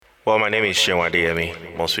Well, my name is Sean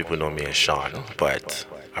Adeyemi. Most people know me as Sean, but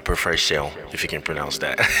I prefer Sean if you can pronounce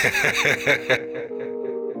that.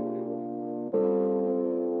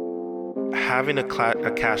 Having a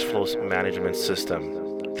cash flow management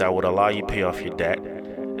system that would allow you to pay off your debt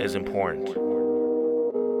is important.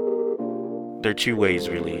 There are two ways,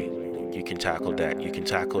 really, you can tackle debt. You can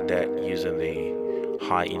tackle debt using the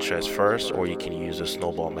high interest first, or you can use the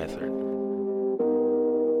snowball method.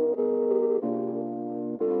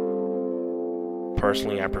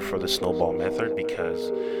 Personally, I prefer the snowball method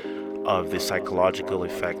because of the psychological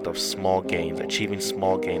effect of small gains, achieving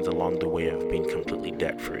small gains along the way of being completely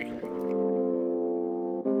debt free.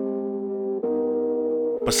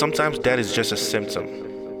 But sometimes debt is just a symptom,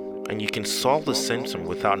 and you can solve the symptom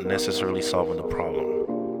without necessarily solving the problem.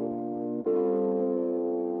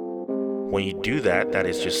 When you do that, that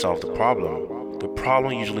is just solve the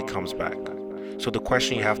problem usually comes back. So the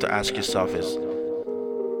question you have to ask yourself is,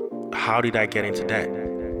 how did I get into debt?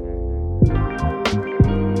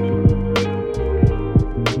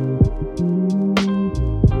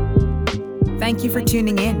 Thank you for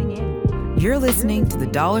tuning in. You're listening to the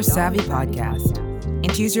Dollar Savvy Podcast.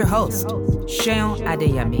 And here's your host, Sean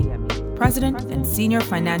Adeyemi, President and Senior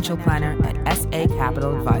Financial Planner at SA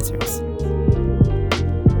Capital Advisors.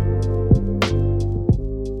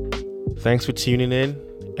 Thanks for tuning in.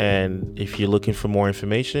 And if you're looking for more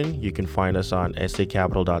information, you can find us on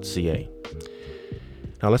sacapital.ca.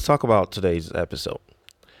 Now let's talk about today's episode.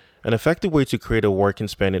 An effective way to create a working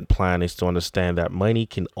spending plan is to understand that money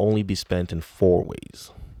can only be spent in 4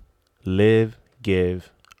 ways: live,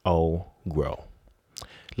 give, owe, grow.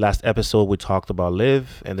 Last episode, we talked about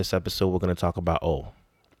live, and this episode, we're going to talk about owe.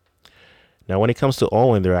 Now, when it comes to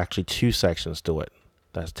owing, there are actually 2 sections to it.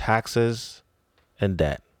 That's taxes and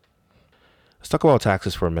debt. Let's talk about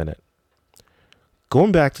taxes for a minute.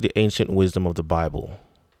 Going back to the ancient wisdom of the Bible,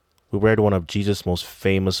 we read one of Jesus' most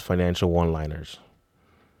famous financial one-liners.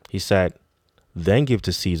 He said, "Then give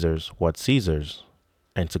to Caesar's what's Caesar's,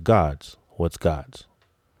 and to God's what's God's."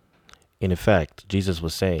 In effect, Jesus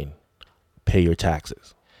was saying, pay your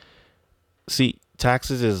taxes. See,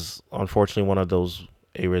 taxes is unfortunately one of those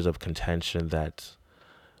areas of contention that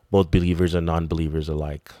both believers and non-believers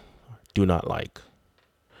alike do not like.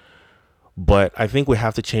 But I think we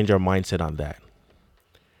have to change our mindset on that.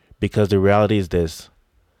 Because the reality is this: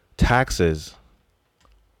 taxes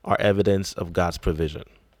are evidence of God's provision.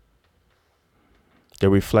 They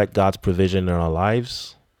reflect God's provision in our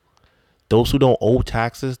lives. Those who don't owe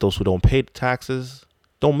taxes, those who don't pay taxes,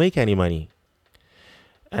 don't make any money.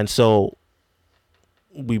 And so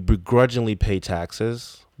we begrudgingly pay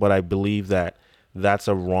taxes, but I believe that that's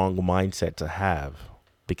a wrong mindset to have,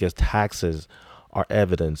 because taxes are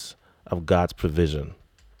evidence of God's provision.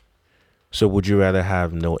 So would you rather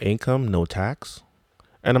have no income, no tax?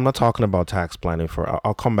 And I'm not talking about tax planning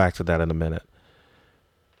I'll come back to that in a minute.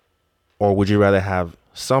 Or would you rather have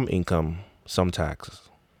some income, some taxes?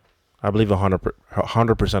 I believe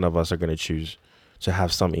 100% of us are going to choose to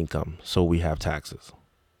have some income, so we have taxes.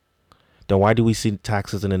 Then why do we see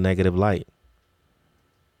taxes in a negative light?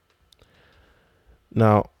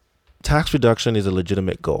 Now, tax reduction is a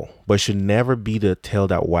legitimate goal, but should never be the tail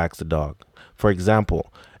that wags the dog. For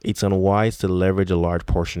example, it's unwise to leverage a large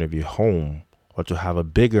portion of your home, or to have a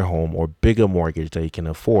bigger home or bigger mortgage that you can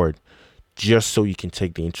afford, just so you can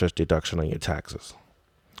take the interest deduction on your taxes.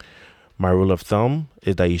 My rule of thumb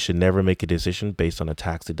is that you should never make a decision based on a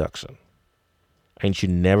tax deduction. And you should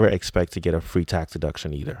never expect to get a free tax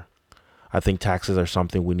deduction either. I think taxes are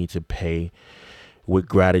something we need to pay with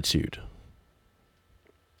gratitude.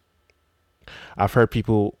 I've heard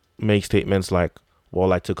people make statements like,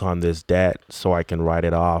 well, I took on this debt so I can write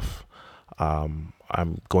it off. I'm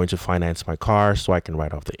going to finance my car so I can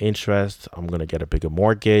write off the interest. I'm going to get a bigger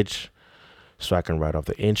mortgage so I can write off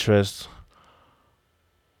the interest.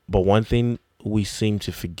 But one thing we seem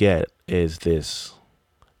to forget is this: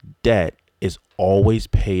 debt is always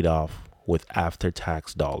paid off with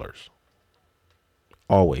after-tax dollars.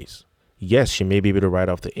 Always. Yes, you may be able to write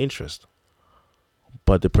off the interest,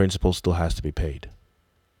 but the principal still has to be paid.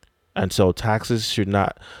 And so taxes should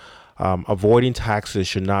not, avoiding taxes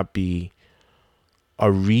should not be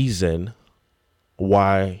a reason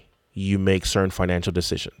why you make certain financial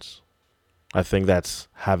decisions. I think that's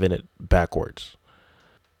having it backwards.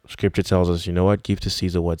 Scripture tells us, you know what? Give to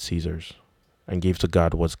Caesar what's Caesar's, and give to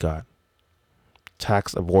God what's God.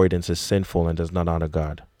 Tax avoidance is sinful and does not honor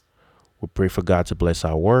God. We pray for God to bless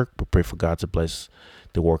our work. We pray for God to bless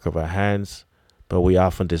the work of our hands. But we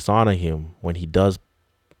often dishonor him when he does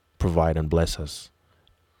provide and bless us.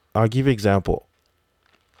 I'll give you an example.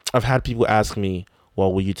 I've had people ask me,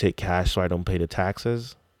 well, will you take cash so I don't pay the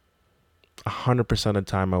taxes? 100% of the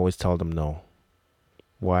time, I always tell them no.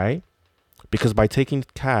 Why? Because by taking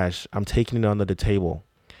cash, I'm taking it under the table.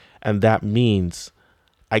 And that means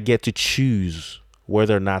I get to choose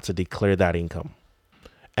whether or not to declare that income.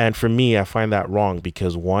 And for me, I find that wrong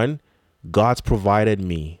because one, God's provided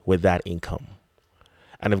me with that income.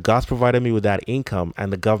 And if God's provided me with that income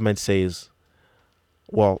and the government says,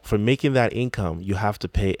 well, for making that income, you have to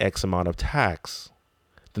pay X amount of tax,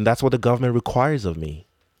 then that's what the government requires of me.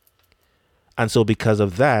 And so because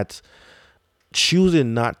of that,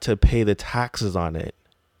 choosing not to pay the taxes on it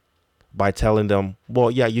by telling them,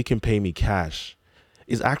 well, yeah, you can pay me cash,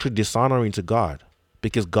 is actually dishonoring to God,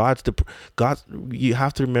 because God. You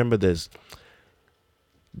have to remember this: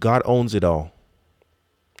 God owns it all,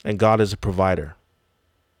 and God is a provider.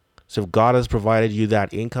 So if God has provided you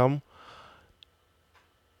that income,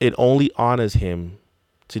 it only honors Him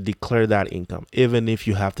to declare that income, even if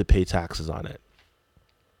you have to pay taxes on it.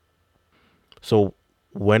 So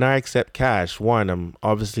when I accept cash, one, I'm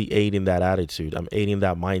obviously aiding that attitude. I'm aiding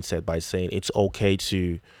that mindset by saying it's okay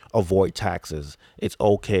to avoid taxes. It's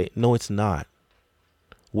okay. No, it's not.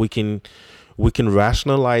 We can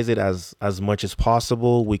rationalize it as much as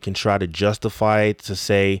possible. We can try to justify it to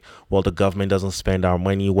say, well, the government doesn't spend our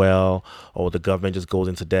money well, or the government just goes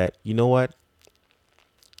into debt. You know what?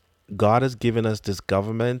 God has given us this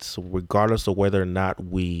government, regardless of whether or not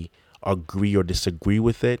we agree or disagree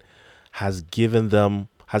with it, has given them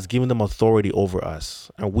authority over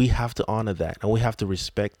us, and we have to honor that, and we have to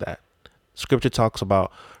respect that. Scripture talks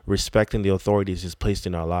about respecting the authorities He's placed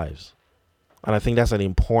in our lives, and I think that's an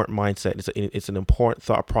important mindset. It's an important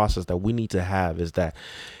thought process that we need to have. Is that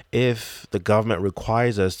if the government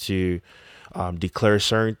requires us to declare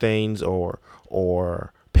certain things or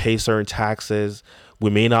pay certain taxes, we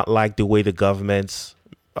may not like the way the government's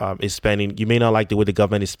is spending. You may not like the way the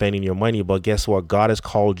government is spending your money, but guess what? God has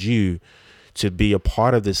called you to be a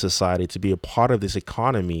part of this society, to be a part of this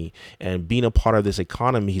economy, and being a part of this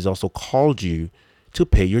economy, He's also called you to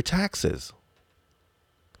pay your taxes.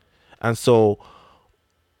 And so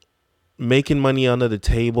making money under the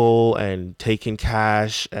table and taking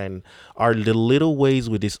cash and are the little ways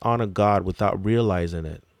we dishonor God without realizing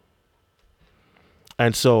it.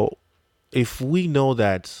 And so if we know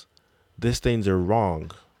that these things are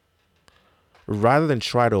wrong, rather than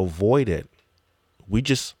try to avoid it, we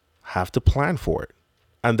just have to plan for it.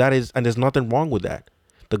 And there's nothing wrong with that.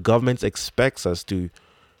 The government expects us to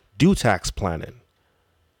do tax planning.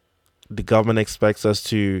 The government expects us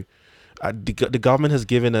to, the government has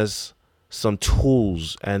given us some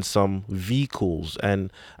tools and some vehicles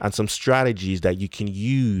and some strategies that you can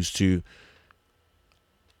use to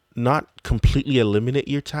not completely eliminate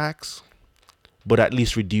your tax, but at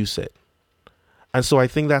least reduce it. And so I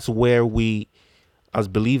think that's where we, as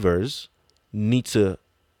believers, need to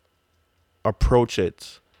approach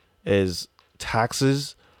it. Is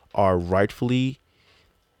taxes are rightfully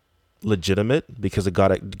legitimate because the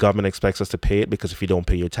government expects us to pay it, because if you don't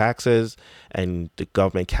pay your taxes and the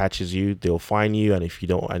government catches you, they'll fine you, and if you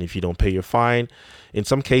don't pay your fine, in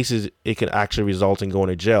some cases it can actually result in going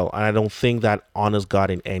to jail, and I don't think that honors God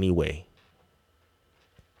in any way.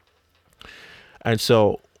 And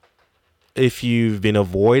so if you've been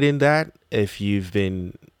avoiding that, if you've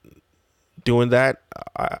been doing that,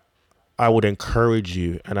 I would encourage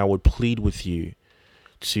you and I would plead with you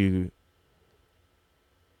to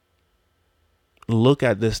look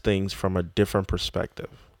at these things from a different perspective.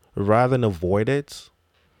 Rather than avoid it,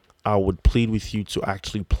 I would plead with you to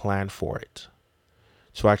actually plan for it.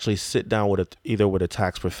 To actually sit down with either with a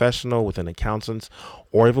tax professional, with an accountant,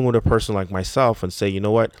 or even with a person like myself and say, you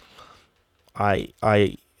know what, I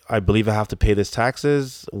believe I have to pay this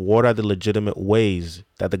taxes. What are the legitimate ways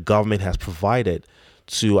that the government has provided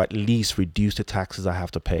to at least reduce the taxes I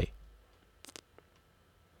have to pay?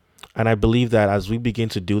 And I believe that as we begin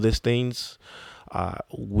to do these things,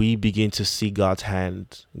 we begin to see God's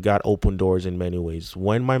hand. God opened doors in many ways.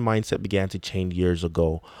 When my mindset began to change years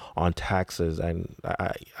ago on taxes, and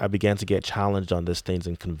I began to get challenged on these things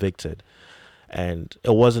and convicted, and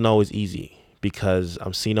it wasn't always easy because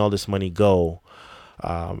I'm seeing all this money go,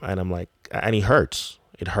 and I'm like, and it hurts.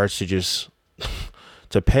 It hurts to just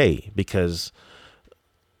to pay, because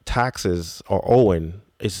taxes or owing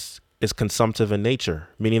is consumptive in nature,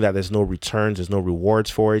 meaning that there's no returns, there's no rewards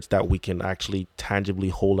for it that we can actually tangibly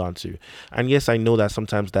hold on to. And yes, I know that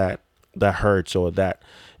sometimes that hurts, or that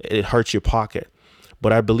it hurts your pocket.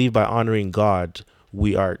 But I believe by honoring God,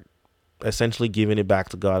 we are essentially giving it back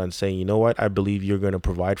to God and saying, you know what, I believe you're going to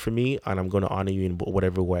provide for me, and I'm going to honor you in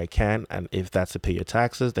whatever way I can. And if that's to pay your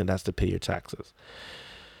taxes, then that's to pay your taxes.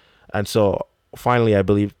 And so finally, I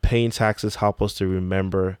believe paying taxes help us to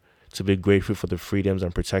remember to be grateful for the freedoms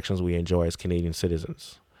and protections we enjoy as Canadian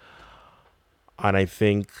citizens. And I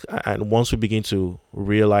think, and once we begin to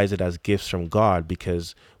realize it as gifts from God,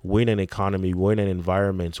 because we're in an economy, we're in an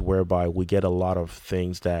environment whereby we get a lot of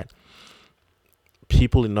things that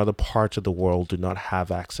people in other parts of the world do not have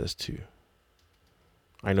access to.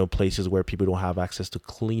 I know places where people don't have access to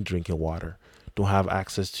clean drinking water, don't have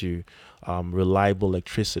access to reliable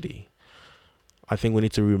electricity. I think we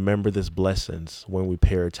need to remember these blessings when we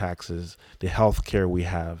pay our taxes, the health care we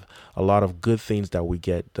have, a lot of good things that we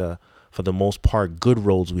get, for the most part, good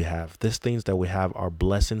roads we have. These things that we have are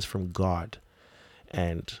blessings from God.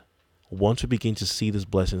 And once we begin to see these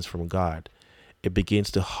blessings from God, it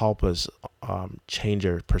begins to help us change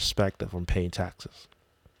our perspective on paying taxes.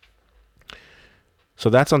 So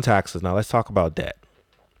that's on taxes. Now let's talk about debt.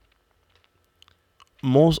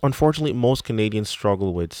 Unfortunately, most Canadians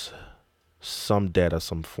struggle with some debt of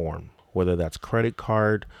some form, whether that's credit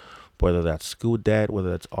card, whether that's school debt, whether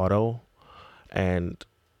that's auto. And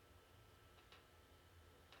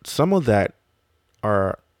some of that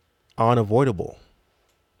are unavoidable.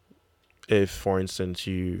 If, for instance,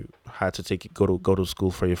 you had to go to school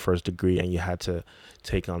for your first degree and you had to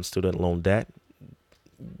take on student loan debt,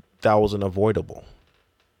 that was unavoidable.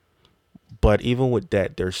 But even with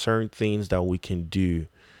that, there are certain things that we can do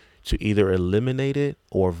to either eliminate it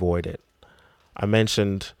or avoid it. I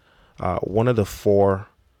mentioned one of the 4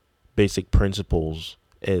 basic principles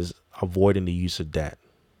is avoiding the use of debt,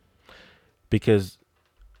 because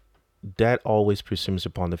debt always presumes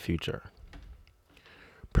upon the future.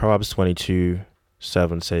 Proverbs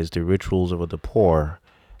 22:7 says, "The rich rules over the poor,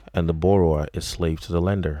 and the borrower is slave to the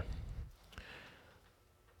lender."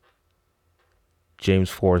 James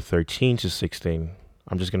 4:13-16,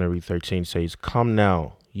 I'm just going to read 13, says, "Come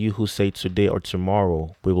now, you who say today or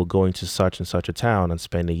tomorrow, we will go into such and such a town and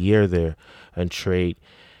spend a year there and trade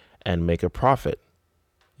and make a profit.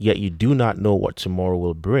 Yet you do not know what tomorrow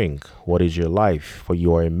will bring. What is your life? For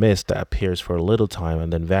you are a mist that appears for a little time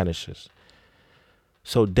and then vanishes."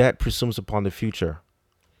 So debt presumes upon the future.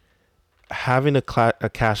 Having a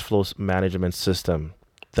cash flow management system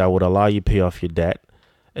that would allow you to pay off your debt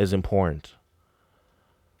is important.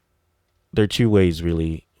 There are 2 ways,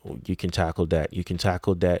 really, you can tackle debt. You can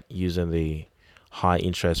tackle debt using the high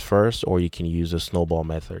interest first, or you can use the snowball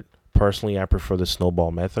method. Personally, I prefer the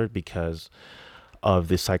snowball method because of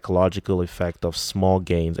the psychological effect of small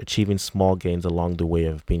gains, achieving small gains along the way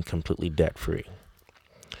of being completely debt free.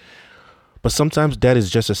 But sometimes debt is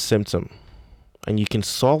just a symptom, and you can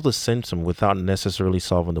solve the symptom without necessarily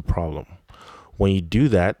solving the problem. When you do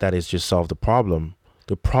that, that is, just solve the problem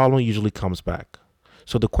usually comes back.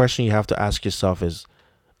 So the question you have to ask yourself is,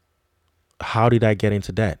 how did I get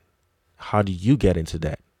into debt? How did you get into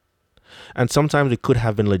debt? And sometimes it could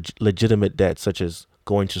have been legitimate debt, such as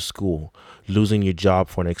going to school, losing your job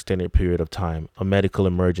for an extended period of time, a medical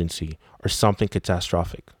emergency, or something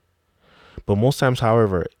catastrophic. But most times,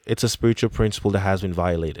 however, it's a spiritual principle that has been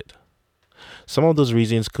violated. Some of those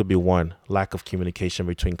reasons could be: 1, lack of communication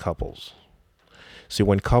between couples. See,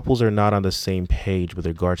 when couples are not on the same page with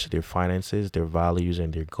regards to their finances, their values,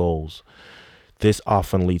 and their goals, this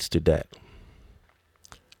often leads to debt.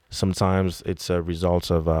 Sometimes it's a result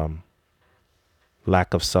of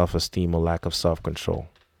lack of self-esteem or lack of self-control,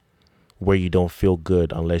 where you don't feel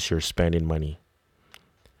good unless you're spending money.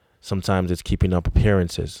 Sometimes it's keeping up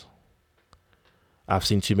appearances. I've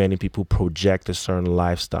seen too many people project a certain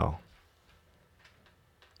lifestyle.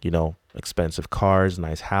 Expensive cars,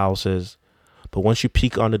 nice houses. But once you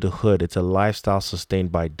peek under the hood, it's a lifestyle sustained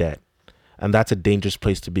by debt. And that's a dangerous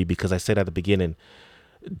place to be, because I said at the beginning,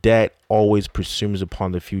 debt always presumes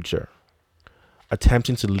upon the future,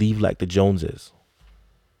 attempting to live like the Joneses.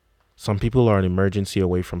 Some people are an emergency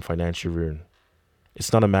away from financial ruin.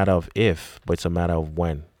 It's not a matter of if, but it's a matter of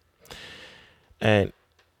when. And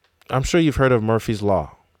I'm sure you've heard of Murphy's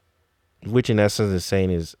Law, which in essence is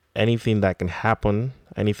saying is anything that can happen,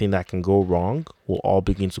 anything that can go wrong, will all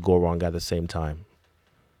begin to go wrong at the same time.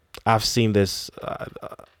 I've seen this.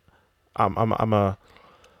 I'm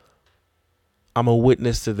a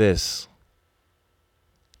witness to this,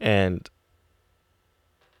 and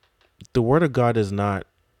the Word of God does not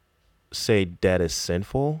say debt is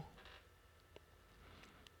sinful,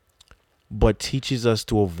 but teaches us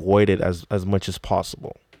to avoid it as much as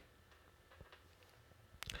possible.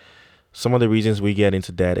 Some of the reasons we get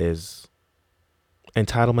into debt is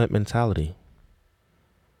entitlement mentality.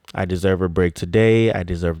 I deserve a break today. I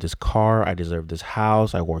deserve this car. I deserve this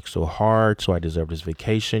house. I work so hard, so I deserve this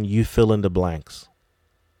vacation. You fill in the blanks.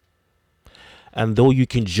 And though you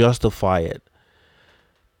can justify it,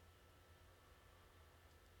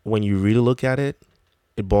 when you really look at it,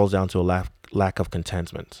 it boils down to a lack of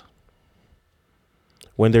contentment.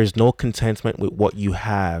 When there's no contentment with what you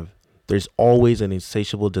have, there's always an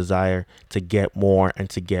insatiable desire to get more and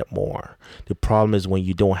to get more. The problem is when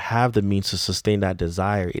you don't have the means to sustain that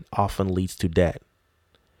desire, it often leads to debt.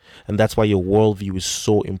 And that's why your worldview is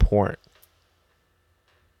so important.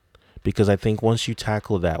 Because I think once you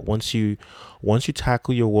tackle that, once you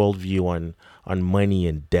tackle your worldview on money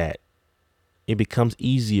and debt, it becomes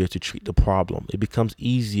easier to treat the problem. It becomes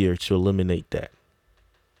easier to eliminate debt.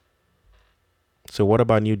 So what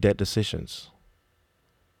about new debt decisions?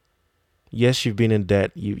 Yes, you've been in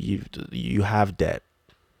debt. You have debt.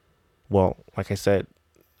 Well, like I said,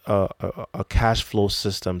 a cash flow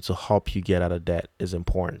system to help you get out of debt is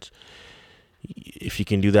important. If you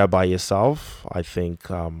can do that by yourself, I think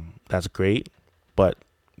that's great. But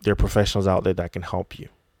there are professionals out there that can help you.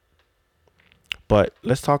 But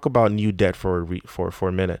let's talk about new debt for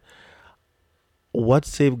a minute. What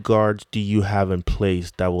safeguards do you have in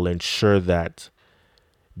place that will ensure that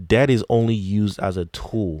debt is only used as a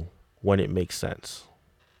tool when it makes sense?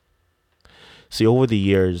 See, over the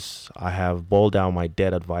years, I have boiled down my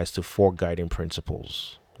debt advice to 4 guiding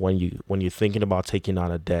principles. When you're thinking about taking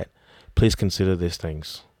on a debt, please consider these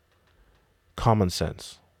things. Common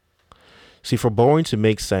sense. See, for borrowing to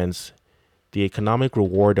make sense, the economic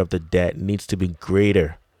reward of the debt needs to be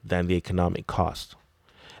greater than the economic cost.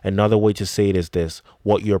 Another way to say it is this: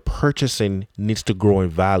 what you're purchasing needs to grow in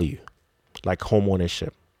value, like home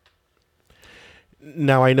ownership.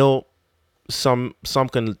 Now, I know some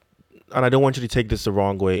can, and I don't want you to take this the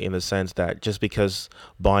wrong way, in the sense that just because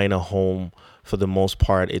buying a home, for the most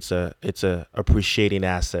part, it's a appreciating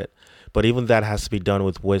asset, but even that has to be done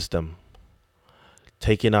with wisdom.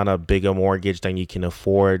 Taking on a bigger mortgage than you can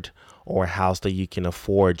afford, or a house that you can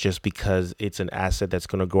afford, just because it's an asset that's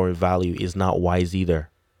going to grow in value, is not wise either.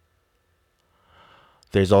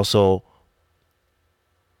 There's also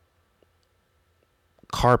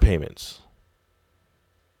car payments.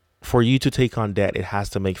 For you to take on debt, it has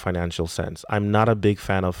to make financial sense. I'm not a big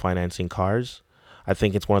fan of financing cars. I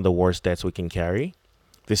think it's one of the worst debts we can carry.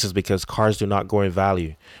 This is because cars do not grow in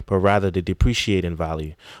value, but rather they depreciate in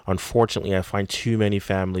value. Unfortunately, I find too many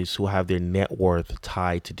families who have their net worth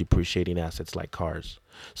tied to depreciating assets like cars.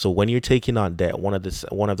 So when you're taking on debt, one of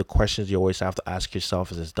the questions you always have to ask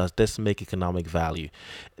yourself is, does this make economic value?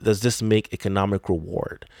 Does this make economic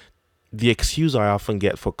reward? The excuse I often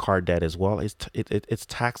get for car debt as well is it's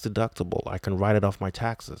tax deductible. I can write it off my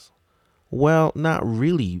taxes. Well, not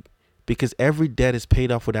really, because every debt is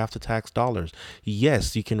paid off with after-tax dollars.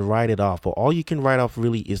 Yes, you can write it off, but all you can write off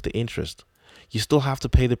really is the interest. You still have to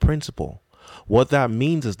pay the principal. What that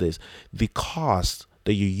means is this: the cost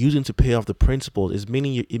that you're using to pay off the principal it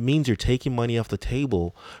means you're taking money off the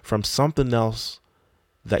table from something else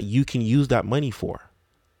that you can use that money for.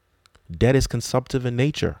 Debt is consumptive in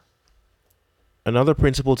nature. Another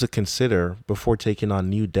principle to consider before taking on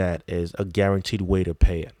new debt is a guaranteed way to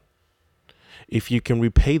pay it. If you can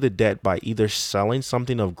repay the debt by either selling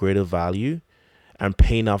something of greater value and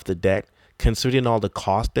paying off the debt, considering all the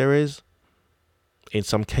cost there is, in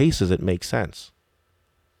some cases it makes sense.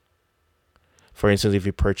 For instance, if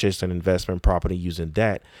you purchased an investment property using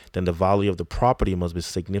debt, then the value of the property must be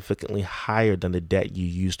significantly higher than the debt you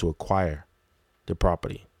used to acquire the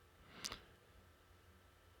property.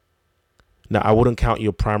 Now, I wouldn't count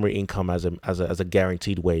your primary income as a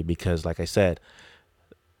guaranteed way, because, like I said,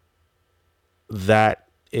 that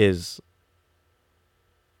is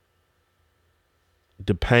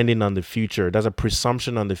depending on the future. There's a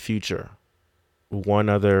presumption on the future. One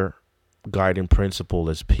other guiding principle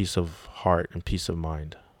is peace of heart and peace of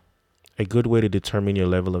mind. A good way to determine your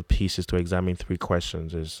level of peace is to examine 3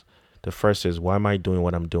 questions. The first is, why am I doing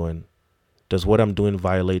what I'm doing? Does what I'm doing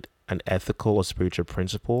violate an ethical or spiritual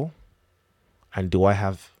principle? And do I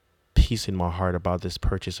have peace in my heart about this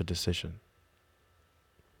purchase or decision?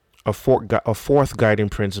 A fourth guiding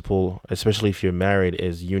principle, especially if you're married,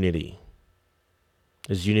 is unity.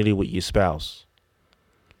 Is unity with your spouse.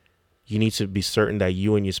 You need to be certain that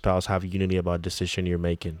you and your spouse have unity about the decision you're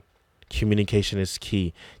making. Communication is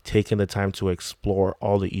key. Taking the time to explore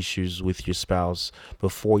all the issues with your spouse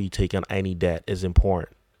before you take on any debt is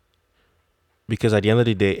important. Because at the end of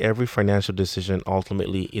the day, every financial decision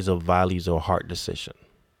ultimately is a values or heart decision.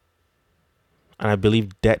 And I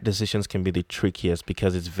believe debt decisions can be the trickiest,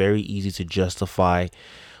 because it's very easy to justify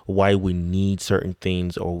why we need certain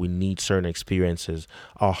things or we need certain experiences.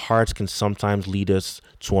 Our hearts can sometimes lead us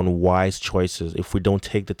to unwise choices if we don't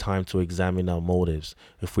take the time to examine our motives,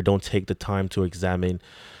 if we don't take the time to examine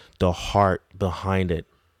the heart behind it.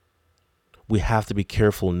 we have to be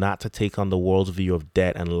careful not to take on the world's view of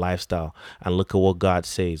debt and lifestyle and look at what God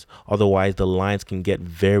says. Otherwise, the lines can get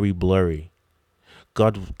very blurry.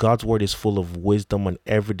 God's word is full of wisdom on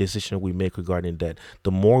every decision we make regarding debt.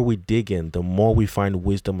 The more we dig in, the more we find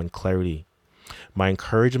wisdom and clarity. My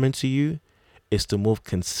encouragement to you is to move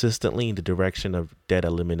consistently in the direction of debt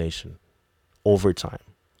elimination over time.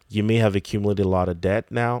 You may have accumulated a lot of debt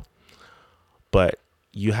now, but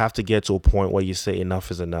you have to get to a point where you say enough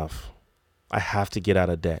is enough. I have to get out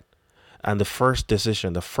of debt. And the first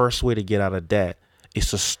decision, the first way to get out of debt is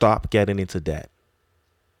to stop getting into debt.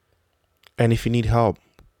 And if you need help,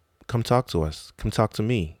 come talk to us. Come talk to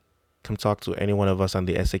me. Come talk to any one of us on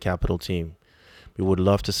the SA Capital team. We would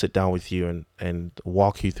love to sit down with you and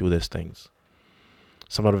walk you through these things.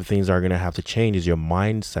 Some of the things that are going to have to change is your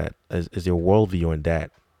mindset, is your worldview in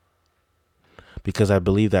debt. Because I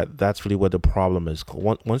believe that that's really what the problem is.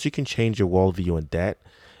 Once you can change your worldview in debt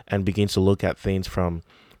and begin to look at things from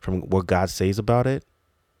what God says about it,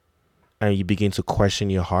 and you begin to question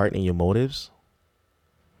your heart and your motives,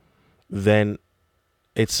 then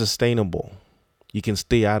it's sustainable. You can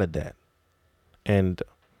stay out of debt. And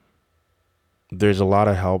there's a lot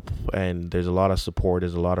of help, and there's a lot of support.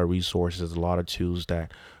 There's a lot of resources, a lot of tools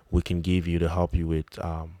that we can give you to help you with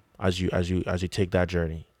as you take that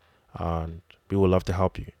journey. We would love to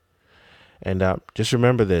help you. And just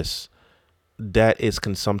remember this: debt is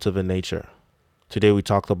consumptive in nature. Today we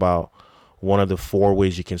talked about one of the 4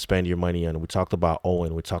 ways you can spend your money on. We talked about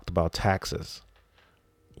owing. We talked about taxes.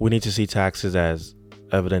 We need to see taxes as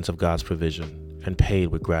evidence of God's provision and paid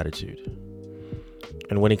with gratitude.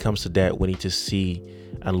 And when it comes to debt, we need to see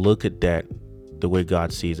and look at debt the way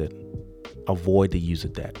God sees it. Avoid the use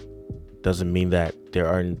of debt. Doesn't mean that there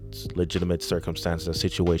aren't legitimate circumstances or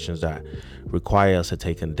situations that require us to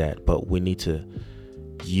take in debt, but we need to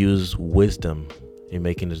use wisdom in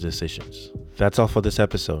making the decisions. That's all for this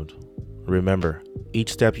episode. Remember,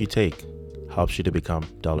 each step you take helps you to become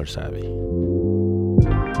dollar savvy.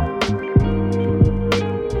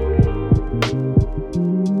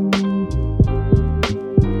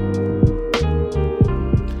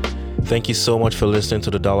 Thank you so much for listening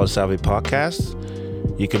to the Dollar Savvy Podcast.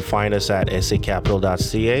 You can find us at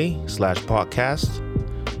sacapital.ca/podcast,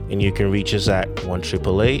 and you can reach us at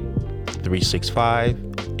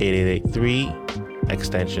 1-888-365-8883,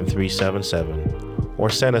 extension 377, or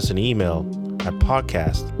send us an email at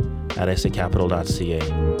podcast@sacapital.ca.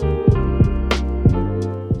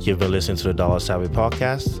 You've been listening to the Dollar Savvy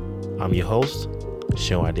Podcast. I'm your host,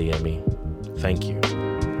 Sean Adeyemi. Thank you.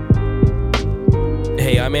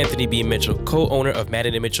 Hey, I'm Anthony B. Mitchell, co-owner of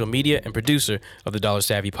Madden & Mitchell Media and producer of the Dollar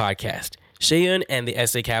Savvy Podcast. Cheyenne and the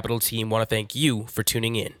SA Capital team want to thank you for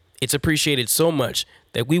tuning in. It's appreciated so much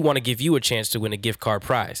that we want to give you a chance to win a gift card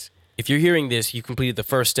prize. If you're hearing this, you completed the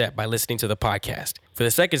first step by listening to the podcast. For the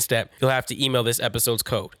second step, you'll have to email this episode's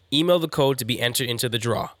code. Email the code to be entered into the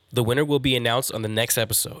draw. The winner will be announced on the next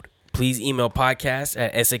episode. Please email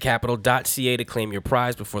podcast@sacapital.ca to claim your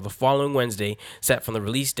prize before the following Wednesday, set from the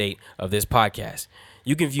release date of this podcast.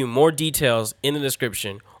 You can view more details in the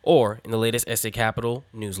description or in the latest SA Capital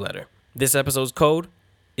newsletter. This episode's code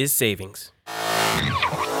is savings.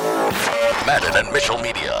 Madden & Mitchell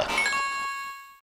Media.